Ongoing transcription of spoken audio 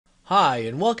Hi,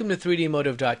 and welcome to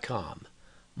 3dmotive.com.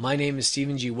 My name is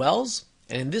Stephen G. Wells,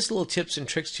 and in this little tips and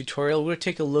tricks tutorial, we're going to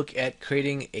take a look at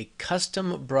creating a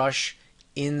custom brush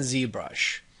in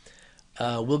zBrush.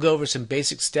 We'll go over some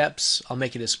basic steps. I'll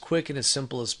make it as quick and as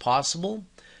simple as possible,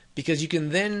 because you can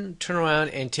then turn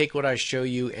around and take what I show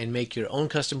you and make your own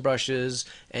custom brushes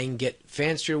and get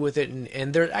fancier with it.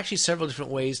 And there are actually several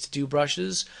different ways to do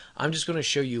brushes. I'm just going to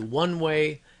show you one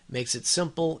way, makes it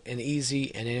simple and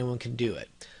easy, and anyone can do it.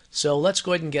 So let's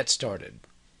go ahead and get started.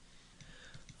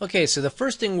 Okay, so the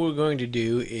first thing we're going to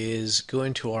do is go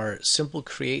into our Simple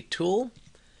Create tool,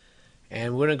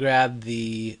 and we're going to grab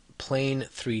the plane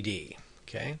 3D.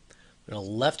 Okay, I'm going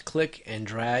to left click and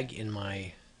drag in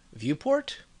my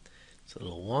viewport. It's a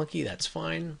little wonky, that's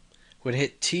fine. We're going to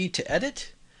hit T to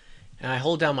edit, and I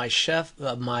hold down my shift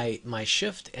and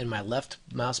my left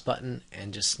mouse button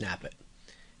and just snap it.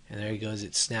 And there it goes,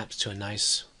 it snaps to a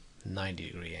nice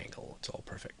 90-degree angle. It's all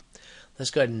perfect. Let's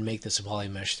go ahead and make this a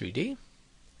polymesh 3D.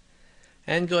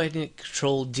 And go ahead and hit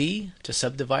Control D to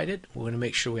subdivide it. We're going to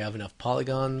make sure we have enough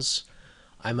polygons.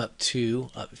 I'm up to,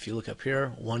 if you look up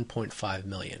here, 1.5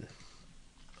 million.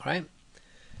 Alright.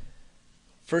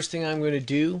 First thing I'm going to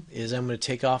do is I'm going to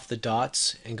take off the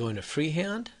dots and go into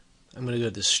freehand. I'm going to go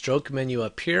to the stroke menu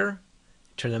up here,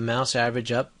 turn the mouse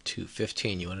average up to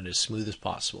 15. You want it as smooth as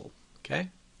possible. Okay.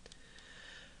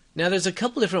 Now there's a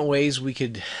couple different ways we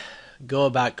could go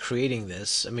about creating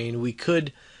this. I mean, we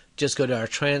could just go to our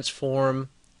transform,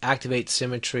 activate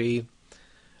symmetry,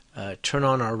 turn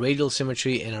on our radial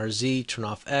symmetry and our Z, turn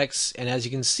off X, and as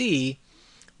you can see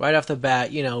right off the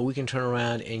bat, you know, we can turn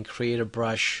around and create a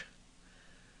brush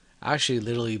actually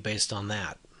literally based on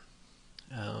that.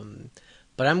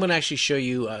 But I'm going to actually show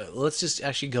you, let's just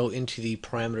actually go into the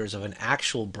parameters of an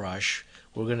actual brush.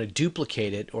 We're going to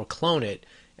duplicate it or clone it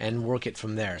and work it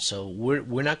from there. So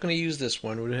we're not going to use this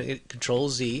one. We're going to hit Control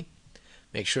Z,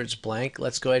 make sure it's blank.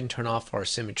 Let's go ahead and turn off our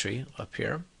symmetry up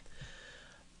here.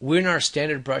 We're in our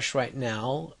standard brush right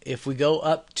now. If we go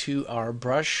up to our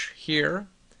brush here,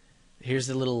 here's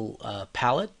the little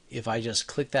palette. If I just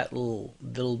click that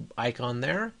little icon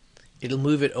there, it'll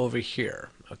move it over here.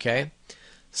 Okay,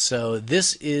 so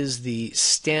this is the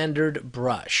standard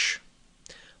brush.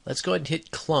 Let's go ahead and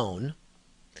hit clone.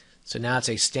 So now it's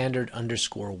a standard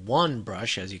 _1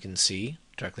 brush, as you can see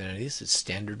directly underneath this. It's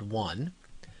standard 1.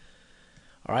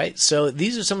 Alright, so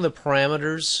these are some of the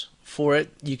parameters for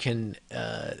it. You can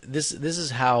this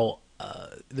is how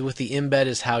with the embed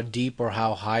is how deep or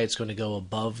how high it's going to go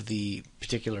above the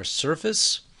particular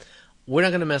surface. We're not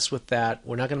going to mess with that.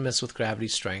 We're not going to mess with gravity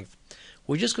strength.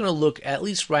 We're just going to look, at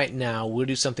least right now, we'll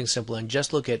do something simple and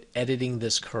just look at editing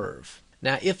this curve.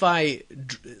 Now,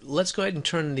 let's go ahead and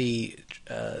turn the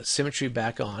symmetry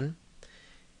back on.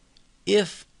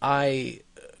 If I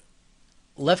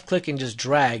left click and just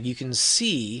drag, you can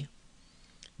see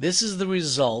this is the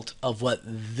result of what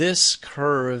this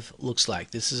curve looks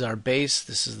like. This is our base,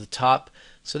 this is the top.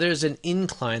 So there's an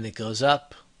incline that goes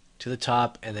up to the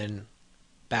top and then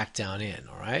back down in,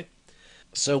 all right?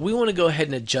 So we want to go ahead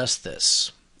and adjust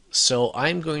this. So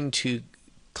I'm going to,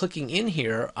 clicking in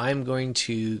here, I'm going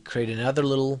to create another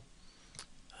little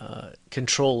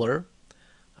controller.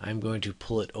 I'm going to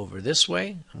pull it over this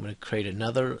way. I'm going to create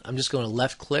another, I'm just going to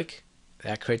left click.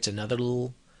 That creates another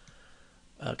little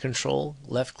control.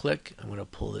 Left click. I'm going to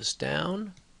pull this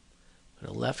down. I'm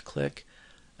going to left click.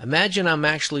 Imagine I'm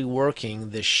actually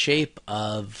working the shape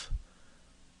of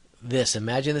this.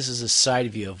 Imagine this is a side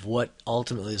view of what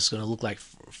ultimately is going to look like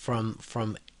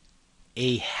from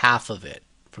a half of it,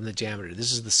 from the diameter.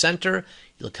 This is the center.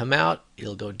 It'll come out,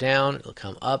 it'll go down, it'll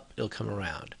come up, it'll come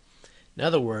around. In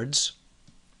other words,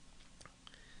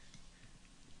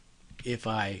 if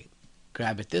I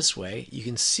grab it this way, you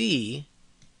can see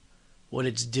what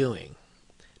it's doing.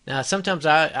 Now, sometimes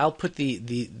I'll put the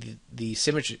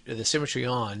symmetry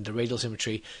on, the radial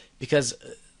symmetry, because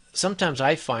sometimes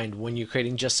I find when you're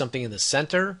creating just something in the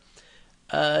center,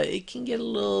 it can get a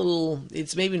little,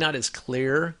 it's maybe not as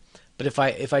clear. But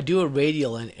if I do a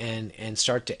radial and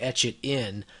start to etch it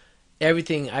in,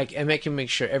 everything I can make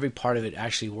sure every part of it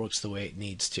actually works the way it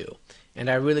needs to. And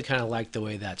I really kind of like the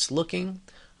way that's looking.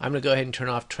 I'm going to go ahead and turn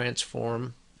off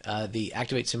transform, the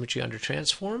activate symmetry under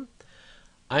transform.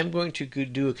 I'm going to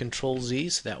do a Control Z,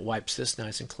 so that wipes this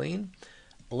nice and clean.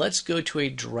 Let's go to a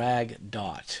drag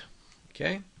dot.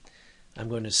 Okay, I'm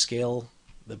going to scale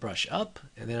the brush up,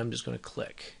 and then I'm just going to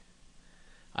click.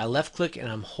 I left click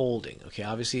and I'm holding. Okay,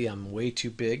 obviously I'm way too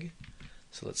big,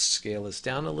 so let's scale this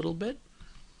down a little bit.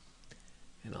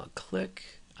 And I'll click.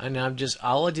 And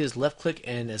all I do is left click,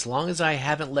 and as long as I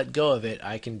haven't let go of it,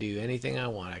 I can do anything I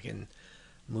want. I can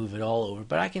move it all over,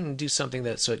 but I can do something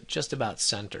that so it just about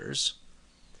centers.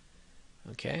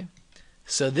 Okay,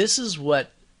 so this is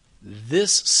what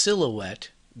this silhouette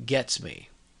gets me.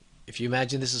 If you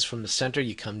imagine this is from the center,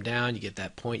 you come down, you get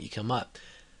that point, you come up.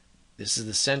 This is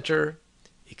the center,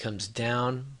 it comes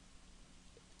down,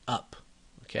 up.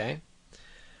 Okay,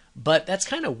 but that's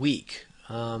kind of weak.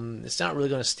 It's not really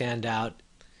going to stand out.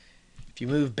 If you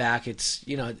move back, it's,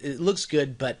 you know, it looks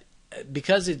good, but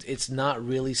because it's not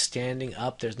really standing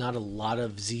up, there's not a lot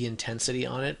of Z intensity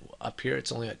on it. Up here,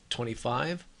 it's only at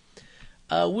 25.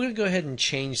 We're going to go ahead and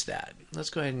change that. Let's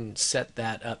go ahead and set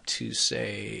that up to,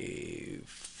 say,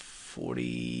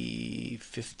 40,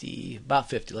 50, about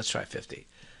 50. Let's try 50.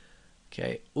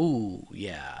 Okay. Ooh,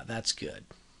 yeah, that's good.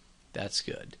 That's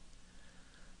good.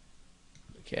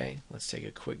 Okay, let's take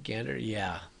a quick gander.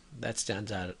 Yeah, that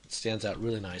stands out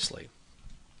really nicely.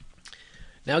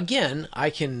 Now again,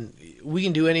 we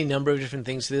can do any number of different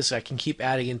things to this. I can keep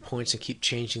adding in points and keep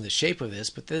changing the shape of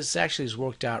this, but this actually has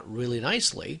worked out really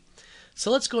nicely. So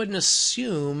let's go ahead and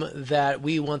assume that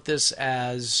we want this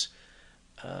as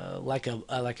like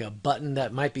a button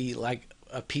that might be like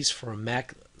a piece for a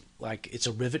mech, like it's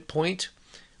a rivet point.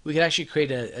 We could actually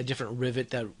create a different rivet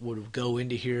that would go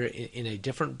into here in a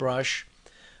different brush.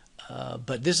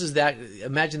 But this is that.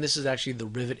 Imagine this is actually the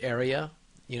rivet area.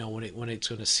 You know, when it's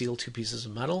going to seal two pieces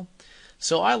of metal.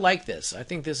 So I like this. I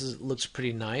think this looks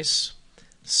pretty nice.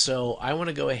 So I want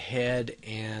to go ahead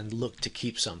and look to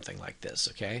keep something like this.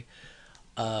 Okay.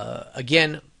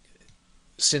 Again,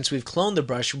 since we've cloned the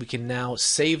brush, we can now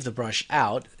save the brush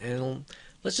out, and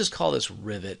let's just call this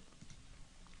rivet.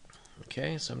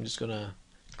 Okay. So I'm just going to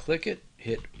click it,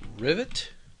 hit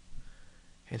rivet,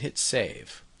 and hit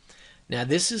save. Now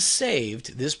this is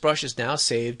saved. This brush is now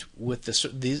saved with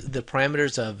the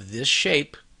parameters of this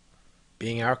shape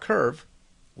being our curve,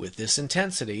 with this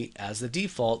intensity as the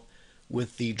default,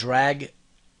 with the drag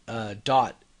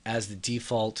dot as the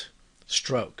default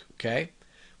stroke. Okay,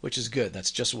 which is good.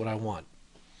 That's just what I want.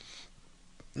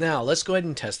 Now let's go ahead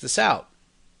and test this out.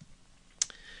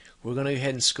 We're going to go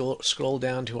ahead and scroll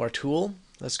down to our tool.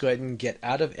 Let's go ahead and get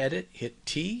out of Edit. Hit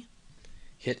T.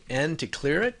 Hit N to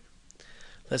clear it.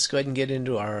 Let's go ahead and get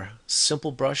into our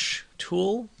Simple Brush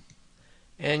tool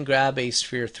and grab a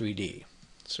Sphere 3D.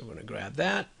 So we're going to grab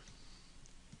that,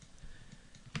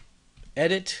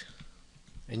 edit,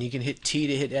 and you can hit T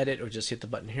to hit edit or just hit the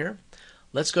button here.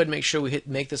 Let's go ahead and make sure we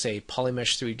make this a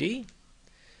Polymesh 3D.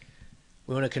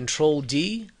 We want to Control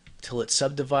D till it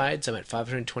subdivides. I'm at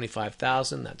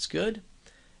 525,000. That's good.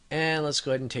 And let's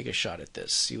go ahead and take a shot at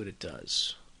this, see what it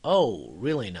does. Oh,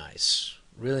 really nice.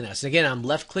 Really nice. And again, I'm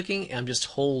left clicking and I'm just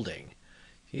holding.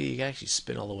 You can actually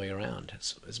spin all the way around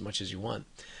as much as you want.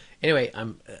 Anyway,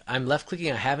 I'm left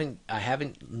clicking. I haven't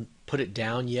put it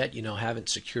down yet. You know, haven't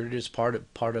secured it as part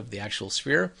of the actual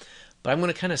sphere. But I'm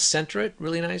going to kind of center it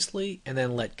really nicely and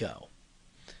then let go.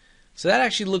 So that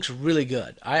actually looks really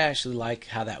good. I actually like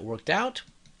how that worked out.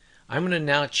 I'm going to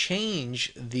now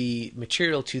change the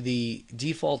material to the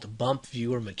default bump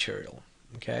viewer material.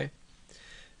 Okay,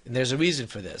 and there's a reason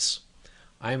for this.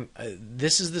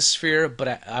 This is the sphere,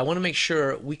 but I want to make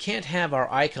sure we can't have our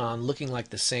icon looking like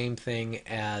the same thing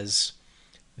as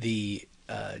the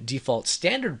default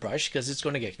standard brush, because it's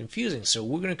going to get confusing. So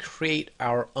we're going to create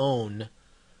our own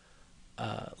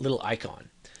little icon.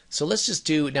 So let's just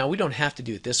do, now we don't have to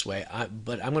do it this way,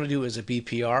 but I'm going to do it as a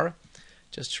BPR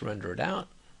just to render it out.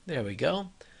 There we go.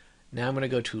 Now I'm going to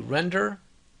go to render,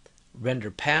 render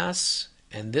pass,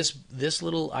 and this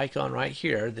little icon right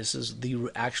here, this is the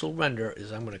actual render,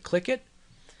 is I'm going to click it.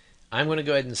 I'm going to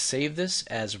go ahead and save this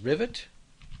as rivet.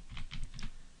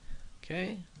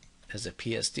 Okay, as a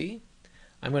PSD.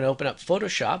 I'm going to open up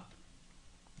Photoshop,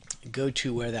 go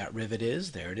to where that rivet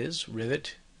is. There it is,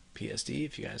 rivet PSD,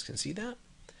 if you guys can see that.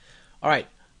 All right,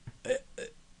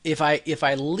 if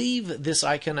I leave this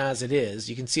icon as it is,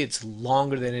 you can see it's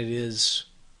longer than it is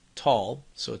tall,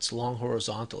 so it's long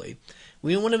horizontally.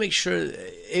 We want to make sure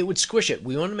it would squish it.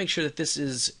 We want to make sure that this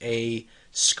is a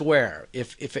square.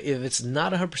 If it's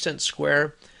not 100%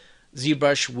 square,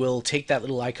 ZBrush will take that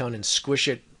little icon and squish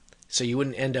it, so you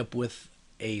wouldn't end up with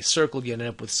a circle. You end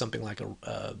up with something like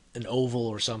an oval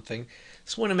or something.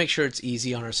 So we want to make sure it's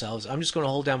easy on ourselves. I'm just going to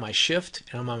hold down my Shift,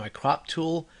 and I'm on my crop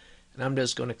tool, and I'm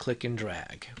just going to click and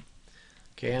drag.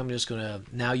 Okay, I'm just going to,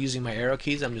 now using my arrow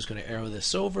keys, I'm just going to arrow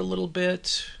this over a little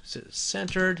bit so it's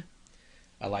centered.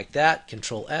 I like that.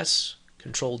 Control S,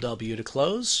 Control W to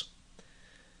close.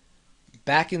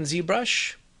 Back in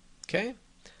ZBrush, okay,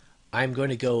 I'm going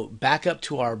to go back up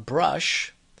to our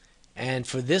brush, and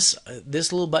for this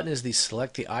little button is the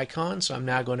select the icon, so I'm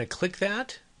now going to click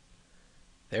that.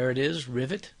 There it is,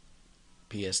 rivet,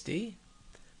 PSD.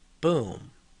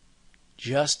 boom,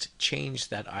 just change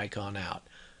that icon out.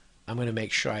 I'm going to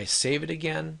make sure I save it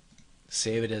again.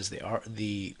 Save it as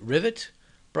the rivet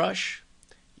brush.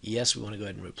 Yes, we want to go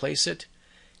ahead and replace it.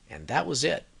 And that was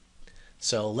it.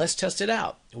 So let's test it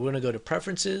out. We're going to go to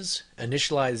Preferences,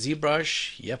 Initialize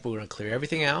ZBrush. Yep, we're going to clear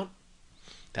everything out.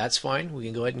 That's fine. We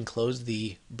can go ahead and close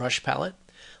the brush palette.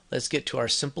 Let's get to our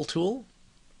Simple tool.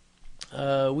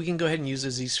 We can go ahead and use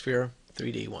a Z-Sphere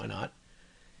 3D. Why not?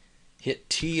 Hit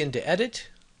T into Edit.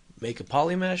 Make a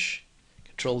polymesh.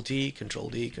 Control D, Control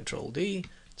D, Control D.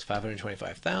 It's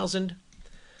 525,000.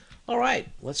 All right,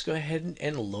 let's go ahead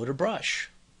and load a brush.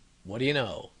 What do you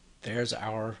know? There's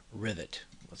our rivet.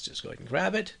 Let's just go ahead and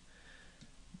grab it.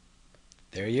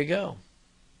 There you go.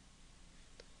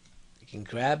 You can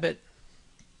grab it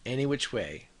any which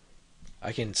way.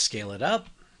 I can scale it up.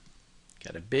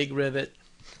 Got a big rivet.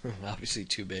 Obviously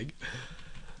too big.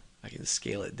 I can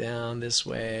scale it down this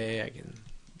way. I can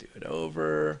do it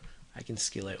over. I can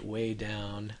scale it way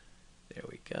down. There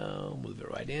we go. Move it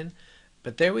right in.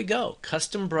 But there we go.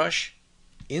 Custom brush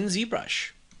in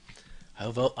ZBrush.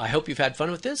 I hope you've had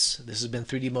fun with this. This has been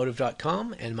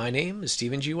 3dmotive.com, and my name is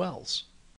Stephen G. Wells.